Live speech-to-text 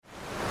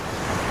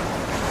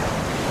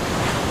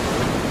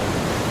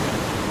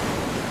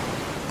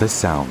This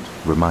sound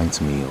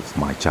reminds me of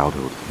my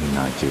childhood in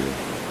Nigeria.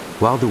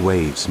 While the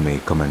waves may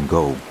come and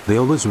go, they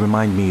always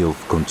remind me of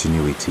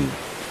continuity.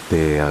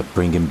 They are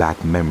bringing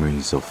back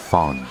memories of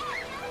fun,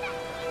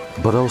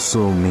 but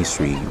also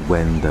misery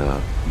when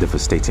the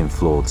devastating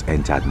floods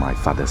entered my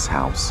father's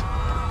house.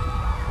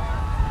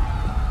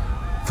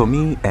 For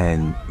me,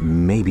 and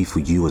maybe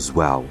for you as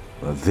well,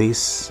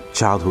 these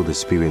childhood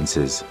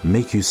experiences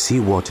make you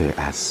see water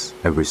as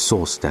a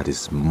resource that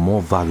is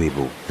more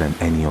valuable than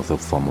any other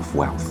form of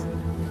wealth.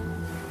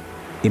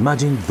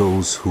 Imagine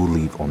those who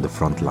live on the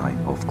front line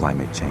of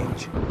climate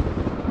change.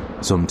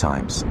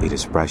 Sometimes it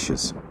is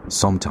precious,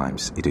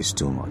 sometimes it is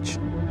too much.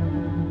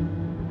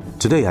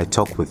 Today I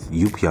talk with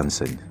Joep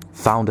Janssen,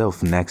 founder of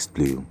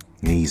NextBlue.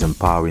 He is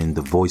empowering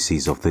the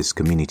voices of these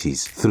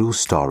communities through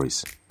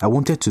stories. I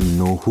wanted to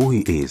know who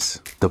he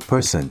is, the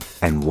person,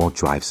 and what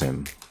drives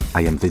him.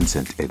 I am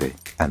Vincent Ede,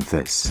 and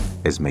this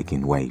is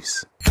Making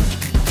Waves.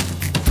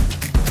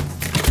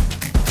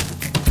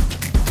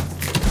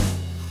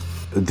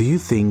 Do you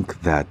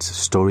think that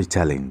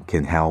storytelling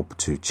can help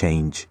to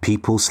change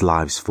people's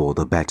lives for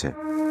the better?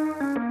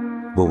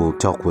 We will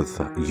talk with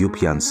Joep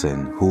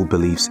Janssen, who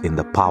believes in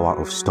the power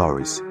of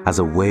stories as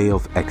a way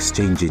of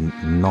exchanging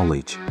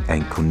knowledge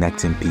and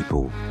connecting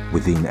people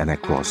within and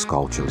across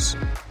cultures.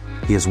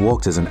 He has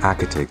worked as an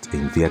architect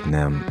in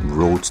Vietnam,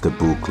 wrote the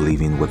book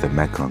Living with the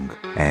Mekong,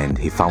 and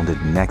he founded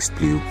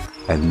NextBlue,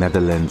 a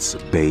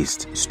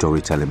Netherlands-based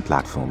storytelling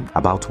platform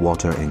about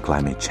water and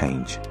climate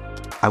change.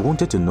 I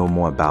wanted to know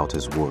more about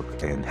his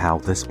work and how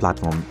this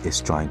platform is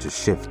trying to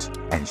shift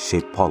and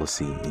shape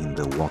policy in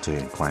the water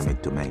and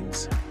climate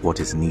domains, what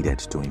is needed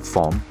to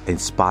inform,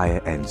 inspire,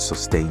 and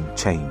sustain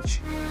change.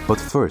 But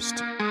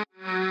first,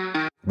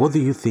 what do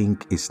you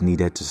think is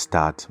needed to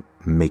start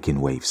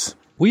making waves?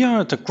 We are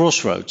at a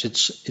crossroads.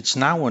 It's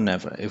now or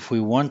never. If we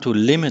want to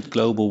limit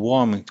global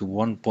warming to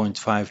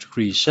 1.5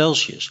 degrees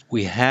Celsius,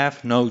 we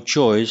have no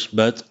choice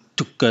but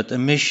to cut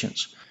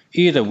emissions.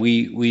 Either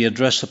we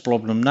address the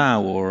problem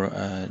now or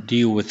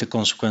deal with the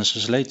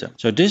consequences later.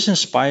 So this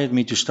inspired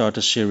me to start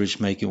a series,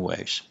 Making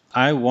Waves.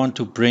 I want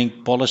to bring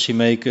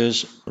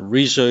policymakers,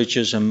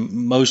 researchers, and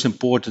most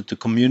important, the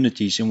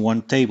communities in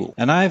one table.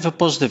 And I have a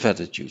positive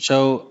attitude.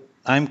 So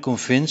I'm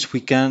convinced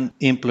we can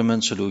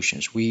implement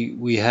solutions.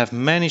 We have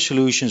many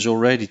solutions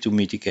already to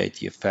mitigate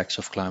the effects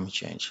of climate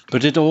change.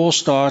 But it all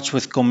starts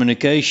with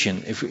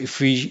communication.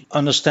 If we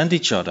understand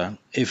each other,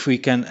 if we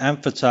can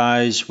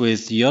empathize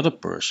with the other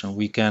person,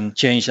 we can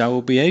change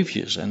our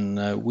behaviors,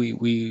 and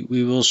we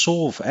will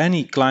solve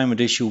any climate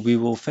issue we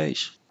will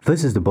face.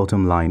 This is the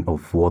bottom line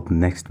of what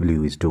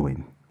NextBlue is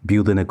doing.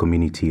 Building a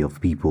community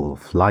of people,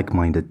 of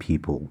like-minded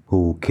people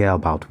who care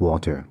about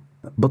water.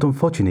 But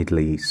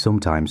unfortunately,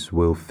 sometimes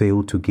we'll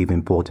fail to give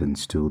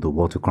importance to the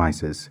water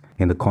crisis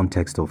in the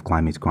context of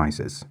climate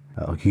crisis.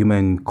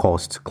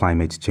 Human-caused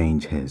climate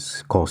change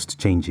has caused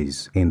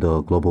changes in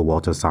the global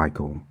water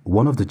cycle.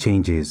 One of the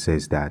changes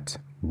is that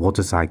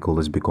water cycle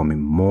is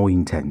becoming more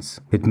intense.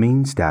 It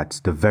means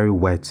that the very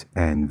wet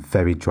and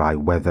very dry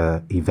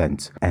weather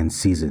events and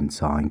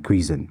seasons are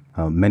increasing.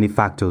 Many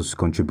factors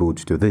contribute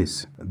to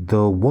this.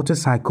 The water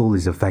cycle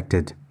is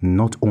affected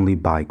not only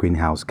by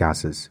greenhouse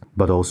gases,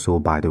 but also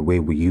by the way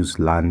we use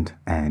land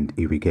and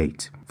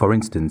irrigate. For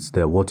instance,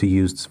 the water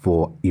used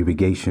for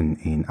irrigation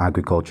in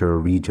agricultural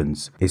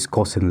regions is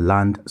causing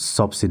land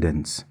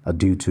subsidence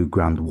due to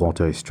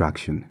groundwater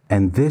extraction.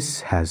 And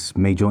this has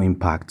major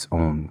impacts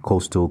on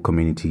coastal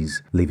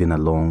communities living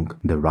along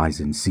the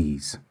rising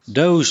seas.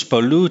 Those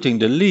polluting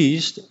the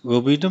least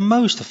will be the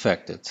most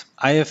affected.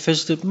 I have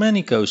visited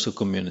many coastal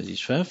communities,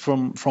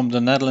 from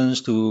the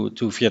Netherlands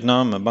to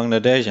Vietnam and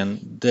Bangladesh,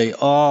 and they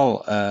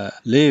all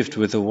lived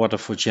with the water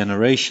for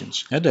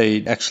generations.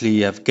 They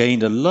actually have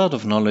gained a lot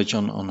of knowledge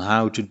on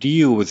how to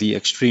deal with the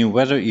extreme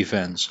weather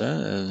events,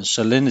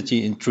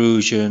 salinity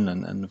intrusion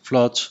and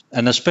floods,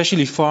 and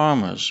especially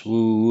farmers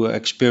who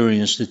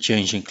experience the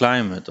changing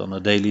climate on a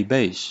daily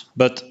basis.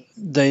 But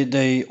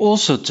they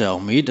also tell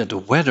me that the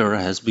weather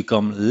has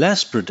become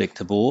less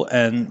predictable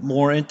and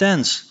more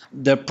intense.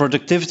 Their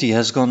productivity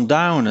has gone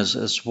down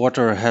as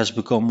water has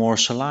become more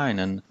saline,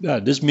 and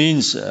this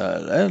means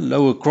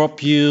lower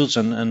crop yields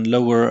and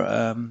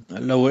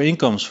lower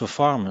incomes for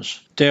farmers.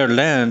 Their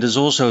land is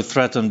also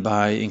threatened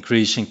by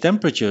increasing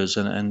temperatures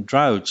and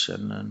droughts,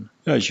 and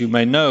as you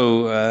may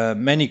know,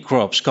 many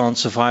crops can't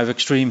survive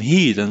extreme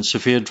heat and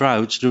severe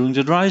droughts during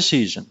the dry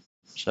season.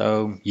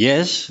 So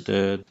yes,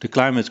 the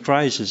climate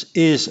crisis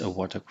is a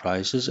water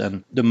crisis,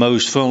 and the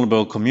most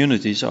vulnerable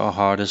communities are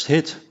hardest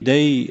hit.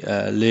 They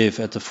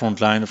live at the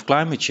front line of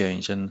climate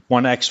change, and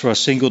one extra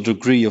single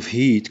degree of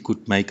heat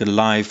could make a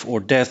life or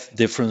death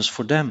difference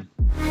for them.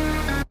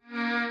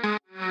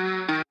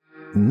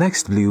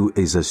 NextBlue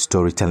is a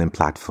storytelling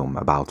platform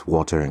about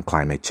water and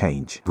climate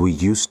change. We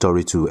use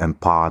story to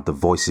empower the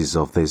voices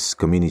of these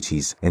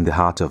communities in the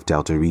heart of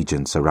Delta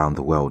regions around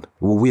the world.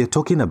 We are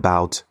talking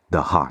about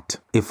the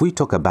heart. If we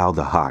talk about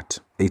the heart,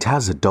 it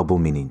has a double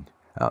meaning.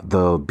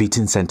 the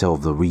beating center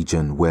of the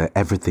region where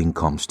everything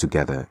comes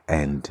together,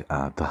 and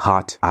the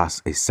heart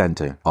as a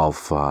center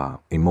of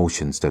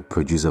emotions that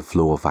produce a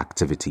flow of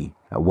activity.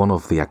 One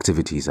of the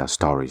activities are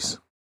stories.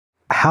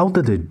 How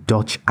did the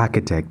Dutch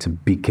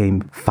architect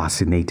become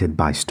fascinated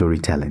by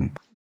storytelling?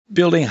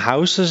 Building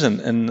houses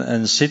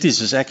and cities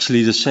is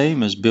actually the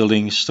same as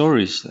building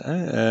stories.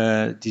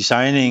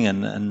 Designing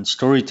and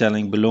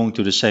storytelling belong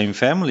to the same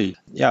family.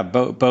 Yeah,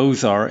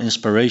 both are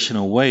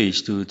inspirational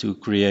ways to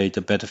create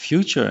a better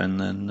future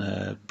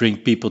and bring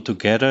people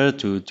together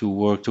to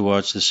work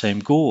towards the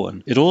same goal.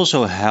 And it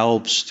also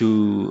helps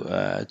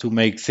to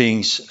make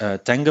things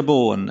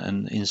tangible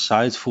and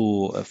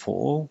insightful for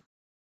all.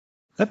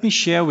 Let me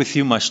share with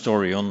you my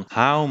story on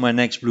how my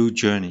Next Blue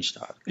journey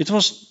started. It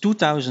was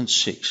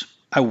 2006.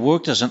 I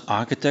worked as an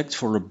architect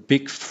for a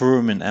big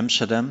firm in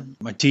Amsterdam.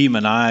 My team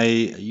and I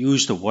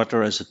used the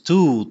water as a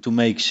tool to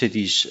make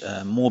cities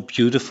more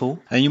beautiful.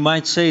 And you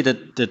might say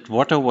that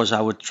water was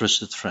our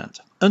trusted friend.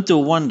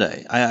 Until one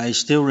day, I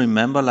still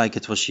remember like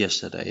it was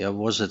yesterday. I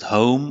was at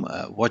home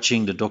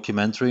watching the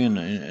documentary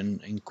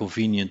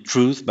Inconvenient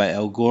Truth by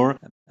Al Gore.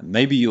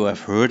 Maybe you have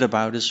heard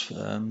about this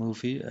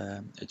movie.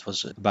 It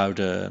was about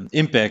the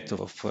impact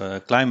of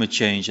climate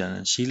change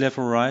and sea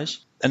level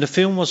rise. And the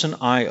film was an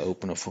eye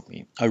opener for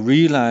me. I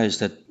realized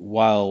that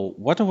while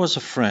water was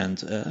a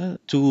friend, a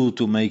tool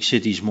to make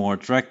cities more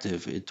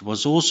attractive, it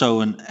was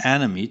also an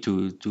enemy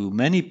to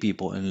many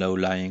people in low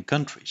lying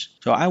countries.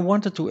 So I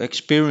wanted to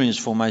experience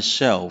for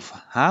myself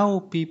how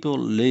people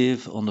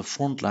live on the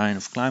front line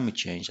of climate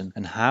change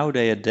and how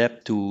they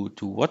adapt to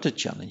water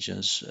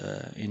challenges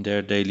in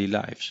their daily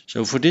lives.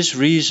 So for this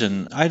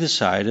reason, I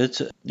decided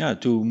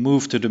to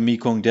move to the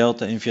Mekong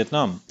Delta in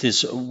Vietnam. It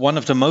is one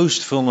of the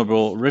most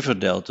vulnerable river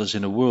deltas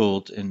in the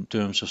world in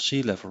terms of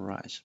sea level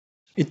rise.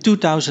 In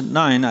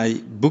 2009, I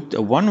booked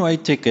a one-way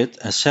ticket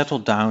and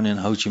settled down in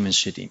Ho Chi Minh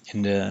City,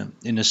 in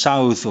the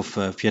south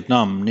of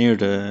Vietnam, near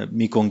the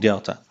Mekong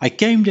Delta. I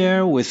came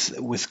there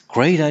with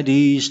great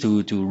ideas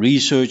to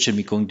research the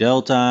Mekong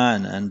Delta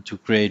and to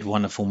create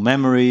wonderful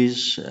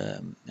memories.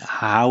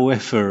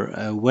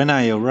 However, when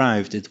I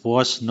arrived, it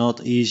was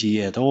not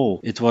easy at all.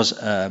 It was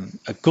a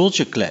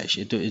culture clash.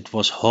 It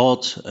was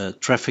hot.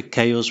 Traffic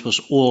chaos was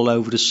all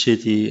over the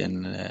city,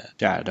 and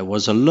there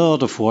was a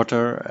lot of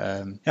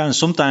water. And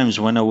sometimes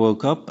when I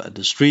woke up,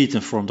 the street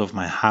in front of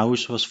my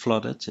house was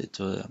flooded.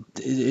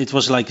 It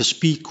was like a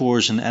speed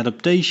course in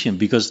adaptation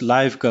because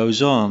life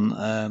goes on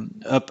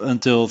up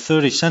until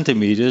 30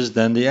 centimeters,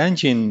 then the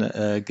engine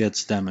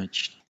gets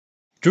damaged.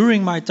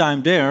 During my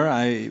time there,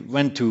 I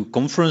went to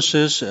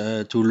conferences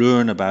to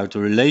learn about the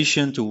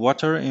relation to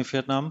water in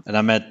Vietnam. And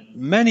I met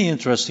many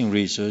interesting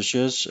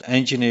researchers,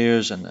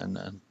 engineers,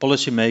 and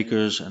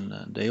policymakers,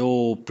 and they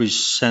all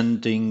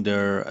presenting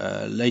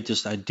their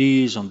latest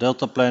ideas on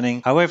delta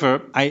planning.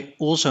 However, I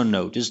also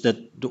noticed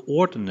that the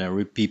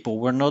ordinary people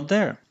were not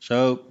there.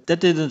 So that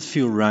didn't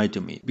feel right to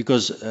me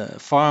because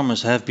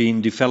farmers have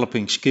been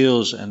developing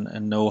skills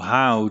and know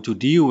how to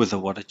deal with the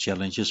water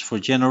challenges for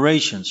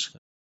generations.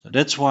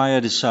 That's why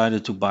I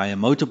decided to buy a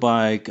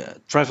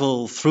motorbike,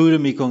 travel through the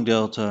Mekong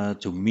Delta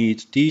to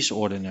meet these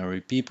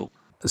ordinary people.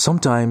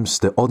 Sometimes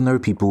the ordinary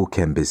people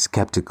can be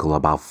skeptical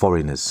about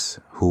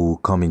foreigners who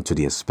come into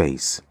their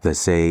space. They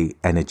say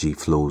energy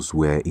flows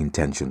where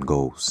intention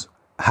goes.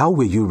 How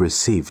were you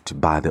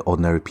received by the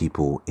ordinary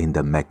people in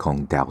the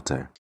Mekong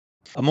Delta?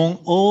 Among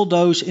all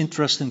those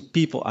interesting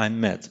people I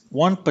met,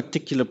 one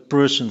particular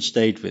person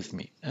stayed with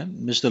me,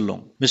 Mr.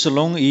 Long. Mr.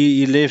 Long,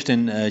 he lived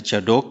in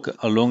Chadok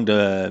along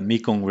the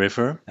Mekong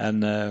River,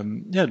 and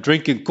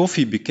drinking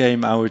coffee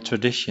became our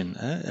tradition.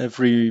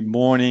 Every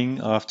morning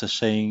after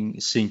saying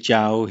Xin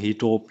Chào, he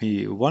told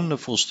me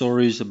wonderful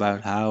stories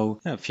about how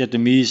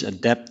Vietnamese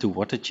adapt to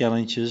water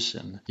challenges,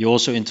 and he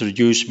also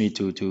introduced me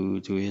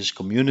to his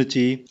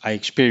community. I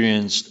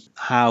experienced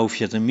how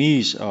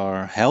Vietnamese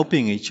are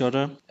helping each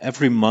other.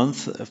 Every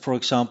month, for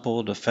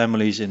example, the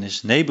families in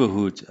his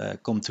neighborhood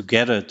come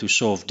together to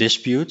solve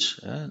disputes,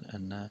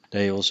 and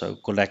they also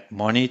collect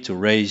money to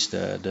raise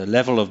the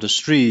level of the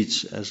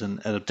streets as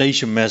an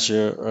adaptation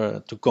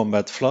measure to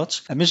combat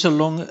floods. And Mr.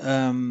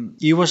 Long,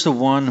 he was the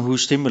one who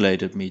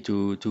stimulated me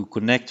to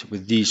connect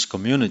with these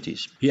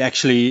communities. He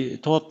actually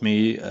taught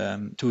me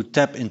to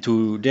tap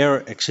into their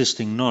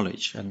existing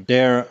knowledge and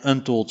their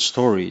untold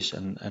stories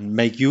and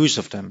make use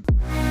of them.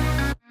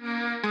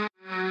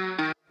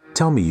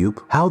 Tell me,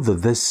 Joop, how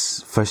did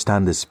this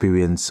first-hand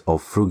experience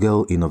of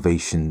frugal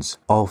innovations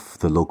of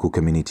the local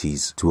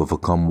communities to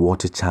overcome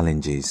water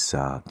challenges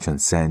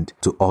transcend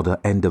to other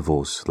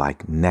endeavors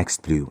like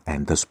Next Blue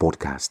and this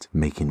podcast,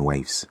 Making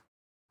Waves?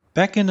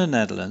 Back in the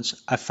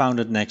Netherlands, I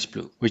founded Next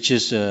Blue, which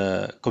is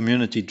a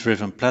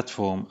community-driven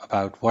platform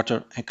about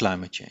water and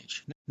climate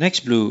change.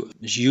 NextBlue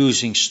is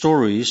using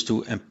stories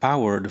to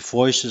empower the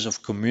voices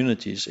of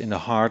communities in the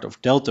heart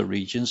of delta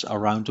regions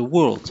around the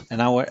world.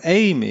 And our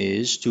aim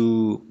is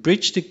to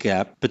bridge the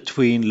gap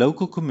between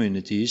local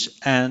communities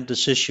and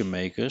decision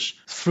makers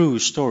through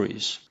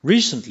stories.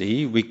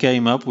 Recently, we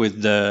came up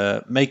with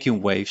the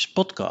Making Waves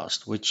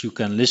podcast, which you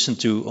can listen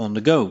to on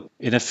the go.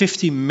 In a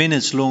 15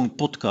 minutes long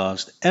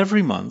podcast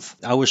every month,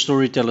 our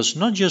storytellers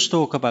not just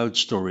talk about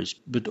stories,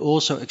 but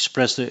also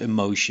express their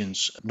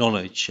emotions,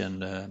 knowledge,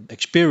 and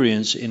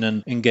experience in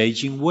an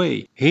engaging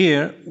way.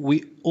 Here,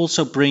 we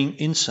also bring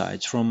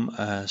insights from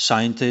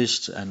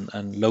scientists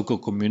and local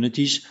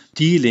communities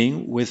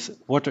dealing with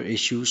water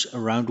issues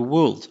around the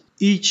world.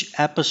 Each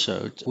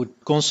episode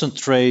would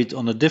concentrate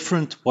on a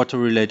different water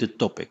related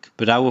topic,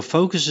 but our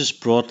focus is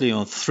broadly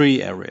on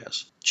three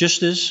areas: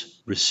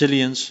 justice,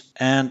 resilience,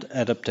 and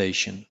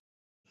adaptation.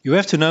 You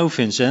have to know,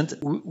 Vincent,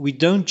 we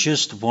don't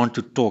just want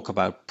to talk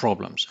about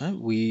problems.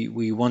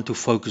 We want to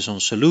focus on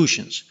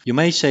solutions. You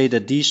may say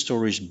that these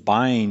stories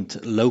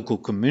bind local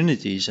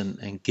communities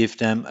and give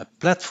them a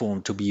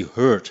platform to be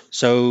heard.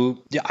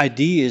 So the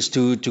idea is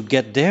to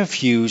get their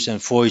views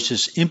and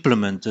voices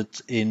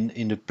implemented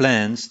in the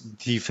plans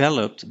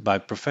developed by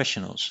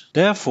professionals.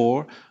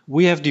 Therefore,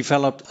 we have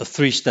developed a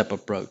three-step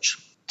approach.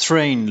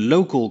 Train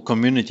local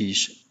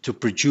communities to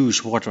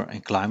produce water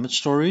and climate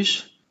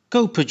stories,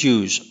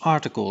 co-produce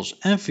articles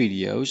and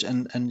videos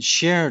and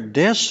share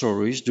their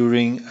stories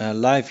during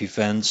live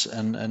events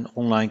and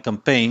online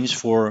campaigns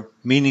for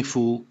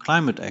meaningful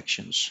climate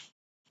actions.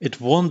 It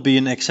won't be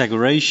an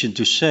exaggeration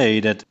to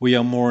say that we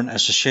are more an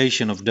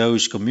association of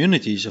those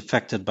communities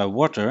affected by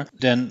water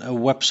than a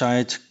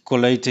website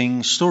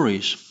collating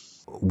stories.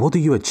 What do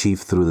you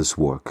achieve through this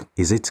work?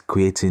 Is it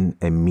creating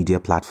a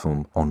media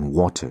platform on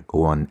water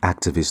or an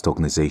activist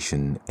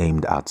organization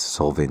aimed at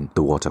solving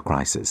the water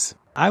crisis?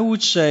 I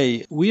would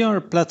say we are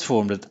a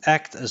platform that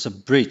acts as a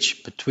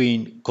bridge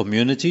between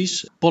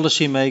communities,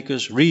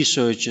 policymakers,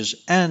 researchers,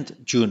 and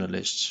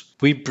journalists.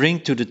 We bring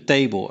to the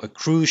table a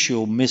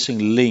crucial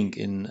missing link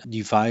in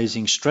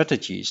devising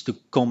strategies to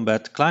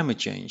combat climate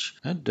change,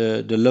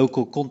 the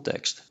local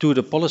context, to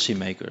the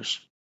policymakers.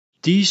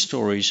 These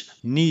stories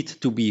need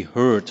to be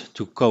heard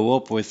to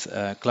cope with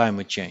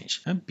climate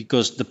change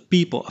because the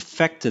people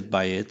affected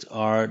by it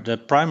are the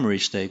primary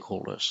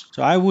stakeholders.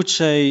 So I would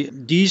say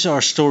these are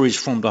stories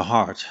from the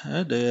heart.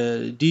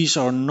 These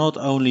are not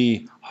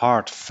only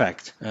hard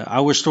fact.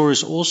 Our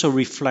stories also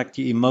reflect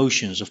the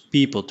emotions of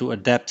people to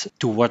adapt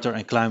to water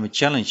and climate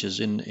challenges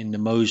in the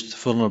most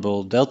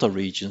vulnerable delta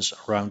regions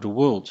around the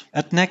world.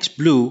 At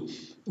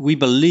NextBlue, we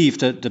believe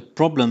that the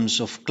problems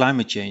of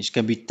climate change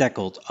can be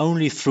tackled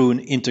only through an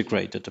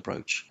integrated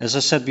approach. As I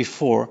said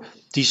before,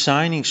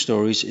 designing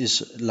stories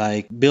is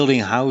like building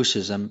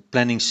houses and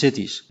planning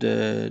cities.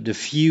 The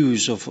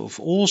views of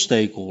all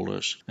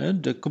stakeholders,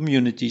 the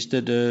communities,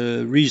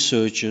 the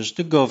researchers,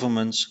 the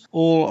governments,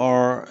 all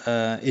are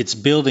its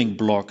building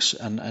blocks,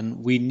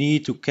 and we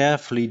need to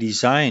carefully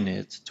design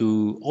it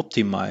to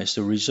optimize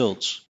the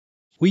results.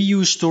 We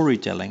use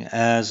storytelling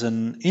as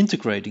an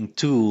integrating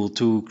tool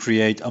to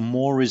create a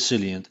more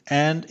resilient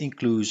and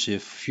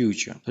inclusive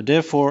future. So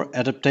therefore,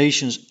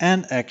 adaptations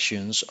and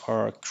actions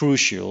are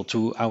crucial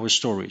to our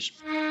stories.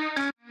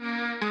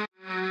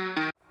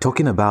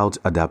 Talking about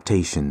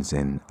adaptations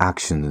and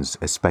actions,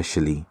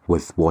 especially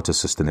with water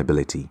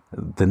sustainability,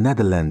 the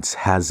Netherlands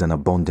has an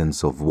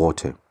abundance of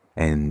water,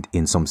 and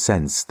in some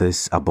sense,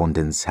 this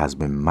abundance has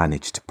been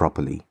managed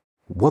properly.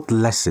 What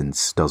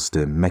lessons does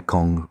the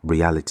Mekong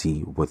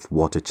reality with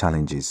water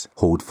challenges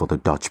hold for the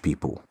Dutch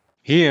people?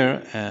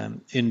 Here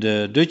in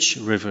the Dutch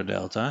River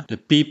Delta, the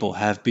people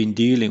have been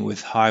dealing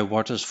with high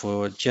waters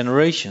for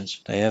generations.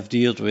 They have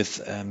dealt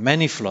with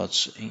many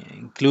floods,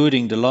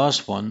 including the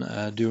last one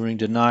during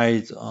the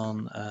night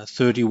on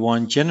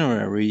 31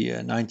 January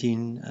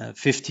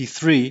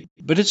 1953.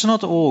 But it's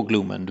not all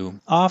gloom and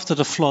doom. After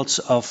the floods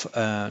of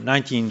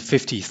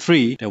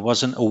 1953, there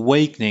was an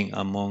awakening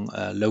among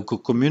local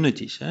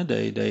communities.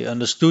 They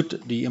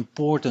understood the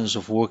importance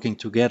of working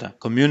together.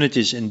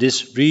 Communities in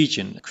this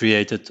region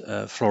created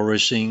flourishing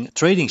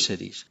trading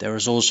cities. There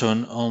is also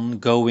an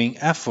ongoing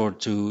effort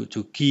to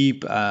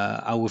keep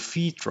our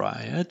feet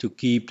dry, to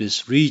keep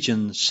this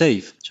region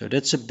safe. So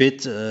that's a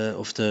bit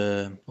of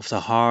the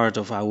heart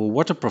of our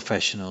water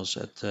professionals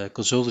at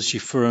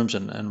consultancy firms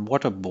and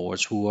water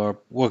boards who are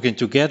working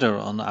together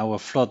on our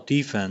flood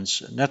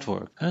defense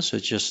network,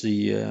 such as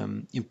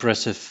the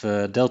impressive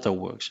Delta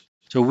Works.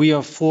 So we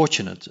are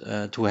fortunate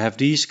to have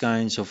these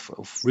kinds of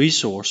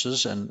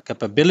resources and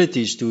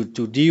capabilities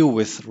to deal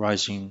with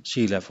rising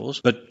sea levels,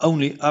 but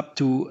only up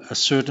to a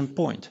certain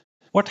point.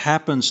 What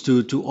happens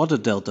to other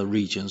delta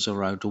regions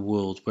around the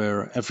world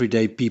where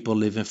everyday people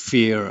live in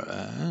fear,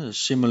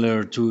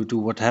 similar to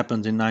what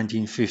happened in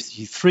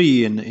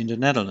 1953 in the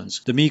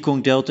Netherlands? The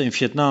Mekong Delta in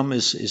Vietnam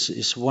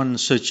is one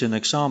such an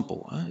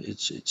example.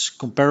 It's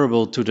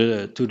comparable to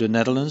the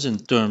Netherlands in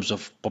terms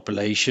of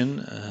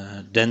population,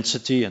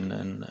 density,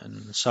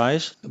 and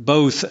size.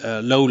 Both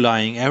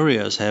low-lying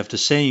areas have the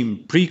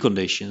same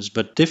preconditions,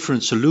 but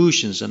different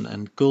solutions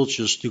and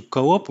cultures to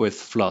cope with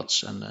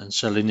floods and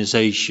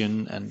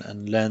salinization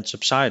and land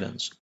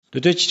subsidence.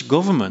 The Dutch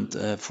government,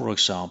 for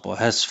example,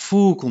 has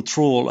full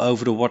control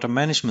over the water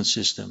management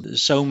system,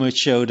 so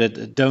much so that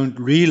I don't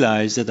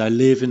realize that I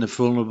live in a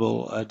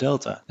vulnerable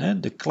delta.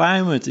 The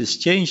climate is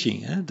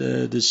changing,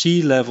 the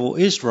sea level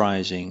is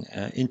rising,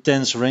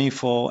 intense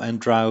rainfall and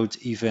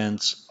drought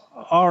events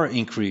are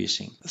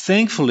increasing.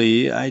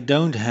 Thankfully, I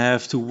don't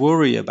have to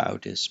worry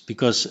about this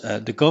because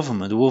the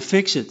government will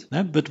fix it.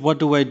 But what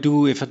do I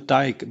do if a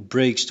dike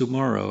breaks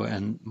tomorrow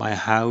and my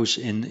house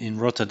in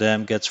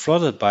Rotterdam gets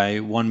flooded by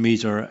 1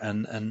 meter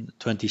and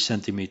 20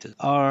 centimeters?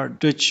 Are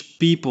Dutch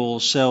people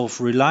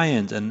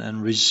self-reliant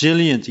and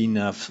resilient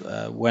enough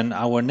when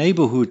our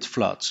neighborhood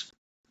floods?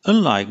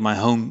 Unlike my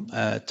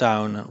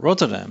hometown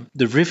Rotterdam,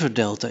 the river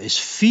delta is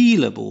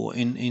feelable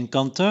in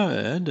Can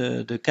Tho,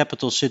 the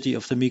capital city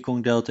of the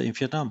Mekong Delta in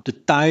Vietnam. The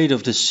tide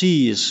of the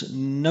sea is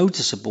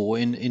noticeable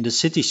in the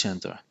city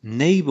center.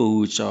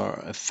 Neighborhoods are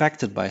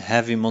affected by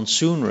heavy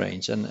monsoon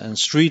rains and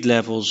street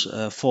levels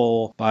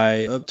fall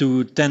by up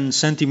to 10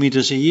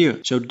 centimeters a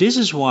year. So this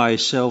is why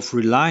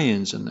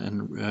self-reliance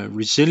and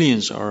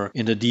resilience are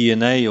in the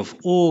DNA of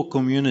all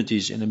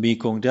communities in the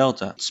Mekong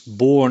Delta. It's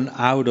born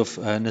out of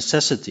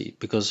necessity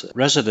because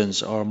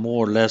residents are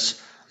more or less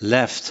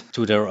left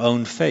to their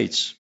own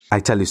fates.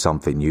 I tell you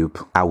something,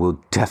 Joep. I would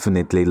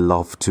definitely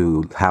love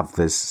to have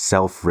this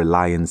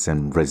self-reliance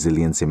and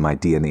resilience in my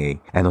DNA.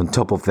 And on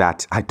top of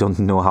that, I don't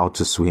know how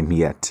to swim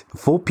yet.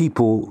 For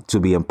people to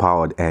be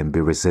empowered and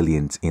be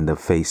resilient in the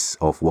face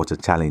of water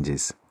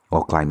challenges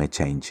or climate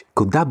change,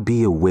 could that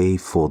be a way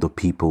for the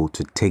people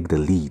to take the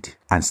lead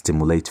and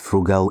stimulate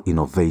frugal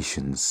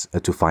innovations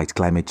to fight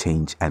climate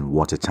change and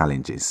water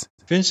challenges?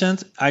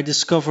 Vincent, I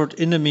discovered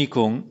in the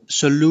Mekong,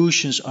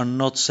 solutions are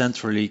not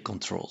centrally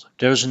controlled.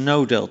 There is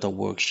no delta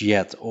works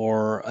yet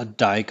or a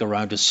dike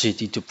around the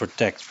city to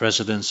protect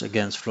residents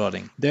against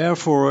flooding.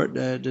 Therefore,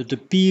 the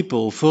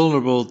people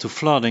vulnerable to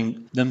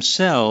flooding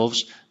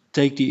themselves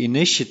take the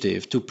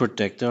initiative to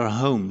protect their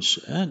homes,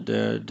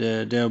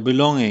 their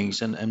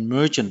belongings and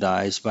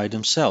merchandise by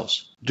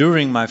themselves.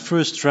 During my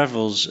first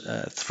travels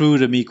through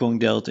the Mekong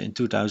Delta in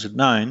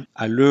 2009,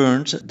 I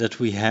learned that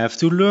we have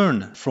to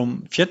learn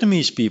from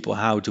Vietnamese people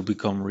how to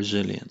become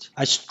resilient.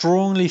 I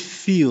strongly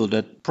feel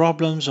that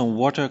problems on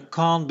water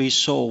can't be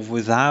solved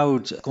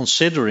without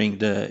considering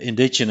the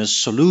indigenous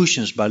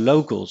solutions by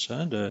locals,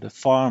 the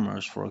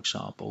farmers, for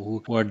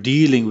example, who are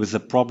dealing with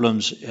the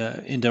problems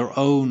in their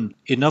own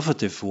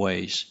innovative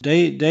ways.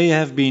 They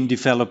have been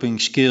developing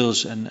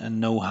skills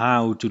and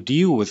know-how to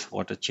deal with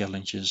water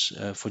challenges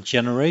for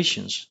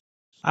generations.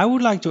 I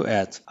would like to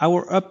add,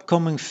 our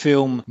upcoming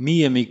film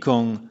Mia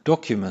Mekong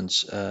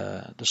documents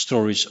the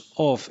stories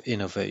of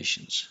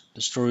innovations,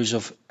 the stories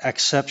of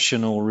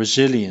exceptional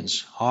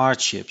resilience,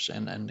 hardships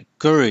and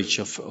courage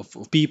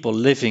of people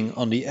living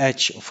on the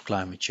edge of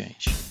climate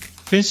change.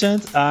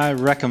 Vincent, I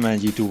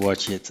recommend you to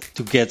watch it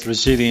to get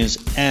resilience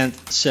and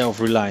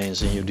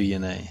self-reliance in your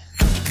DNA.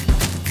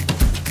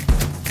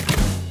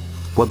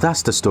 Well,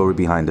 that's the story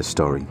behind the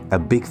story. A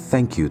big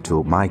thank you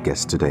to my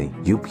guest today,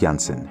 Joep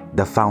Janssen,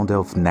 the founder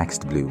of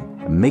Next Blue.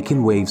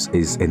 Making Waves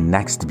is a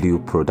Next Blue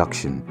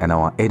production, and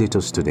our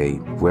editors today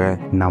were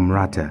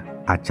Namrata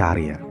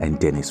Acharya and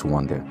Dennis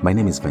Wonder. My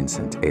name is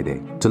Vincent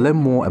Ede. To learn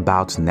more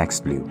about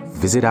Next Blue,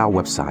 visit our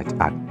website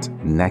at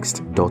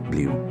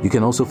next.blue. You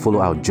can also follow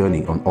our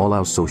journey on all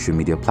our social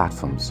media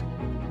platforms.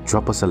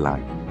 Drop us a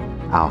line.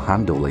 Our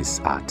handle is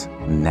at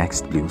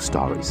Next Blue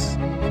Stories.